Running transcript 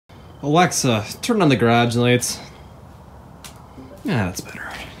Alexa, turn on the garage lights. Yeah, that's better.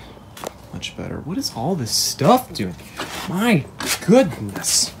 Much better. What is all this stuff doing? My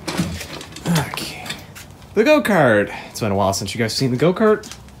goodness. Okay. The Gokart. It's been a while since you guys have seen the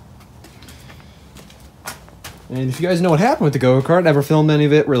Gokart. And if you guys know what happened with the Gokart, never filmed any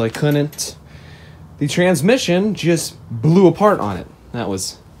of it, really couldn't. The transmission just blew apart on it. That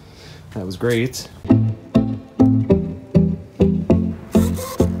was great.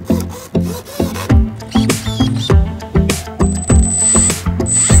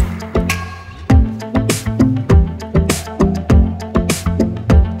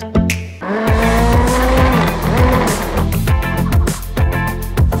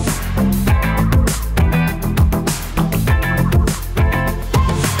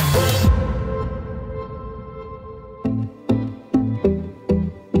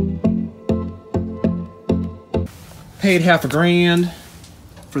 Paid $50,000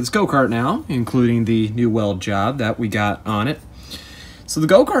 for this go-kart now, including the new weld job that we got on it. So the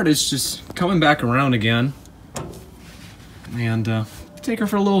go-kart is just coming back around again. And take her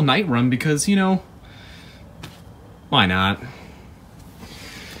for a little night run because, you know, why not?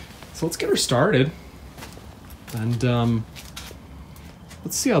 So let's get her started. And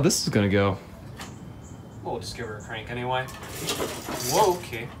let's see how this is gonna go. We'll just give her a crank anyway. Whoa,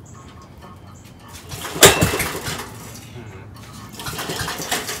 okay.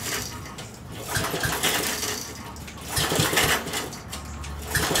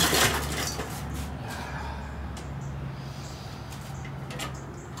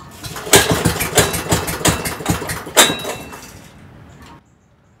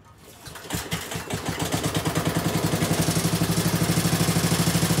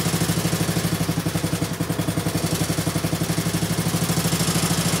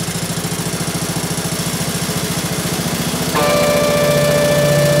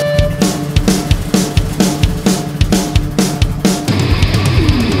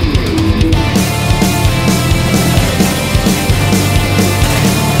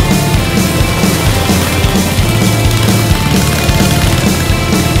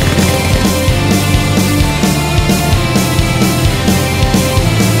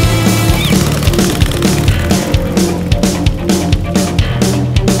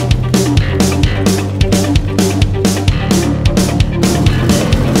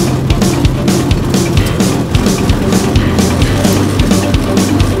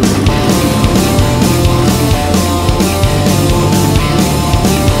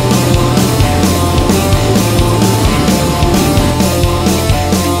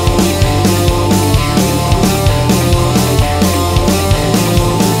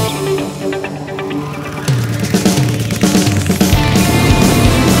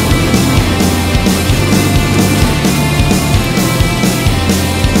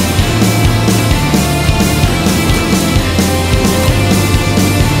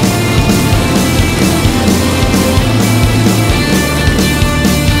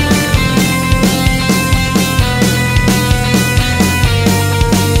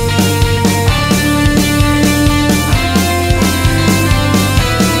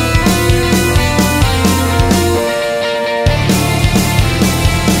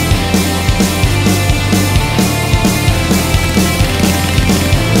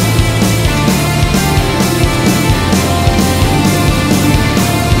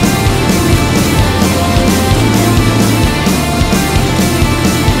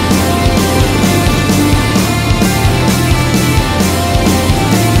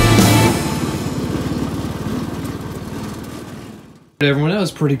 Everyone, that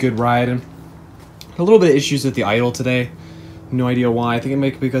was pretty good riding. A little bit of issues with the idle today. No idea why. I think it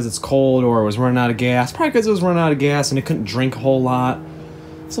may be because it's cold or it was running out of gas. Probably because it was running out of gas and it couldn't drink a whole lot.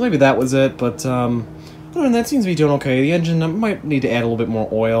 So maybe that was it. But other than that, it seems to be doing okay. The engine, I might need to add a little bit more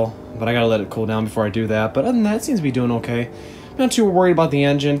oil, but I gotta let it cool down before I do that. But other than that, it seems to be doing okay. I'm not too worried about the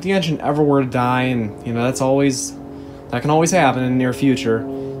engine. If the engine ever were to die, and you know that can always happen in the near future.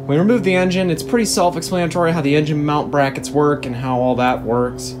 When we remove the engine, it's pretty self-explanatory how the engine mount brackets work and how all that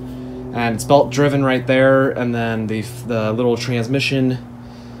works. And it's belt driven right there, and then the little transmission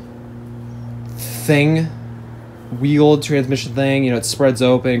thing, wheeled transmission thing, you know, it spreads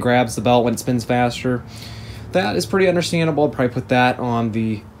open and grabs the belt when it spins faster. That is pretty understandable. I'll probably put that on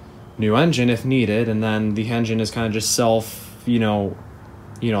the new engine if needed, and then the engine is kind of just whatever.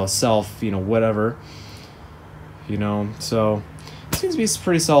 So it seems to be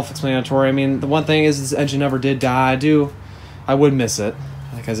pretty self-explanatory. I mean, the one thing is this engine never did die. I would miss it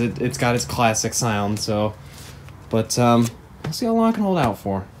because it's got its classic sound. So, but we'll see how long I can hold out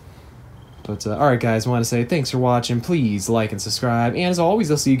for. But, alright, guys, I want to say thanks for watching. Please like and subscribe. And as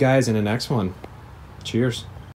always, I'll see you guys in the next one. Cheers.